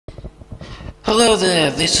Hello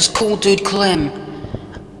there, this is Cool Dude Clem,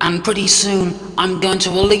 and pretty soon I'm going to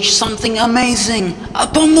release something amazing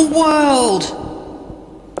upon the world!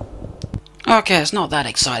 Okay, it's not that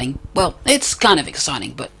exciting. Well, it's kind of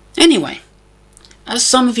exciting, but anyway, as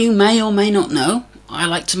some of you may or may not know, I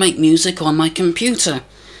like to make music on my computer.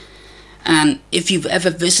 And if you've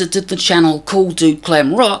ever visited the channel Cool Dude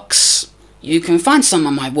Clem Rocks, you can find some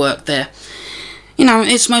of my work there. You know,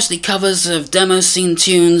 it's mostly covers of demo scene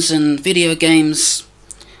tunes and video games.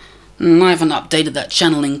 I haven't updated that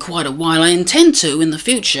channel in quite a while. I intend to in the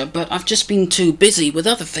future, but I've just been too busy with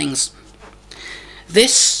other things.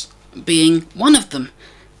 This being one of them.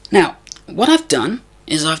 Now, what I've done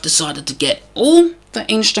is I've decided to get all the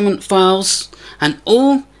instrument files and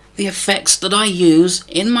all the effects that I use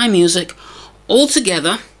in my music all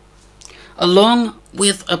together, along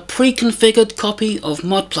with a pre-configured copy of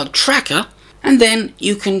Modplug Tracker. And then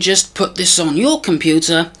you can just put this on your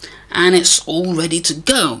computer and it's all ready to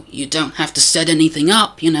go. You don't have to set anything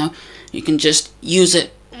up, you know. You can just use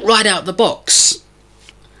it right out the box.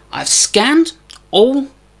 I've scanned all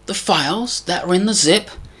the files that are in the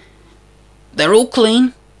zip. They're all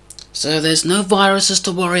clean, so there's no viruses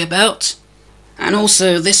to worry about. And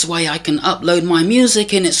also this way I can upload my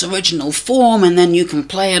music in its original form, and then you can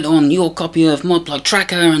play it on your copy of Modplug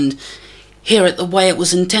Tracker and hear it the way it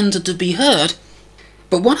was intended to be heard.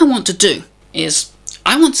 But what I want to do is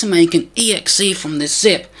I want to make an exe from this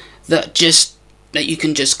zip that you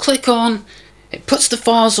can just click on. It puts the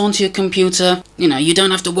files onto your computer. You know, you don't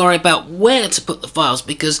have to worry about where to put the files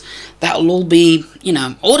because that'll all be, you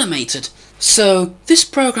know, automated. So this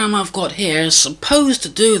program I've got here is supposed to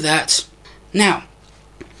do that. Now,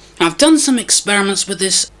 I've done some experiments with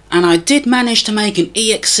this and I did manage to make an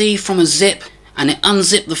exe from a zip, and it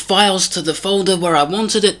unzipped the files to the folder where I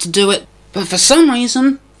wanted it to do it, but for some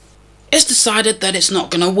reason it's decided that it's not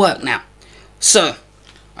going to work now. So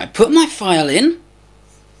I put my file in,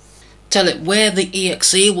 tell it where the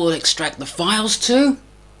exe will extract the files to.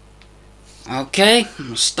 Okay, I'm going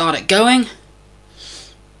to start it going,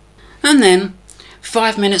 and then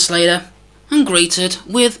 5 minutes later I'm greeted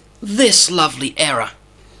with this lovely error.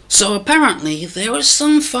 So apparently there is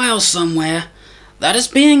some file somewhere that is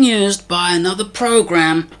being used by another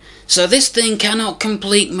program, so this thing cannot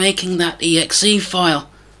complete making that exe file.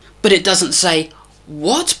 But it doesn't say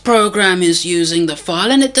what program is using the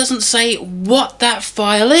file, and it doesn't say what that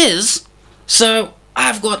file is. So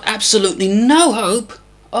I've got absolutely no hope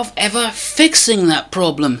of ever fixing that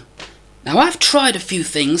problem. Now, I've tried a few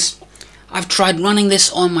things. I've tried running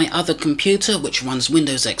this on my other computer, which runs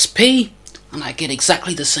Windows XP, and I get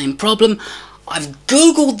exactly the same problem. I've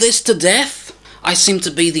Googled this to death. I seem to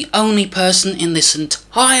be the only person in this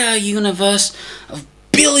entire universe of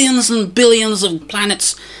billions and billions of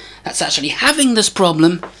planets that's actually having this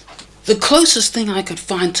problem. The closest thing I could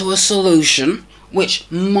find to a solution, which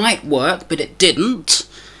might work but it didn't,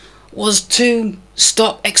 was to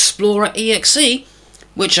stop Explorer exe,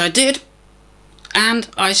 which I did, and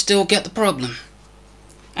I still get the problem.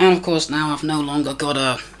 And of course now I've no longer got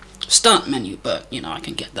a start menu, but you know, I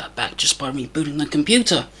can get that back just by rebooting the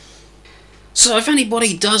computer. So if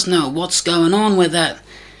anybody does know what's going on with that,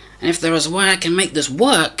 and if there is a way I can make this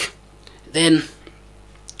work, then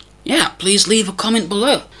yeah, please leave a comment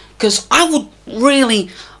below, because I would really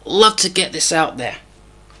love to get this out there.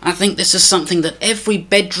 I think this is something that every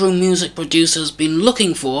bedroom music producer has been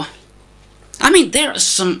looking for. I mean, there are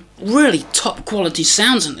some really top quality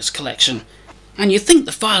sounds in this collection, and you think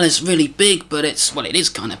the file is really big, but it's, well, it is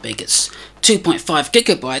kind of big. It's 2.5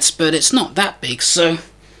 gigabytes, but it's not that big. So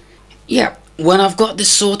yeah, when I've got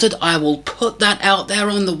this sorted, I will put that out there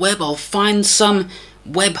on the web. I'll find some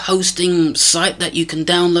web hosting site that you can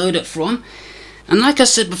download it from. And like I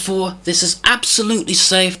said before, this is absolutely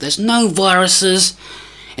safe. There's no viruses.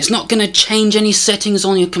 It's not going to change any settings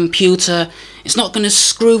on your computer. It's not going to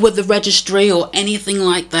screw with the registry or anything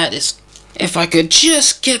like that. If I could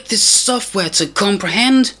just get this software to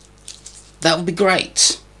comprehend, that would be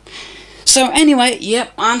great. So anyway,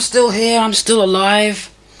 yep, I'm still here. I'm still alive.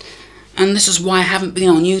 And this is why I haven't been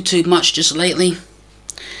on YouTube much just lately.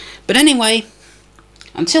 But anyway,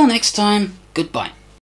 until next time, goodbye.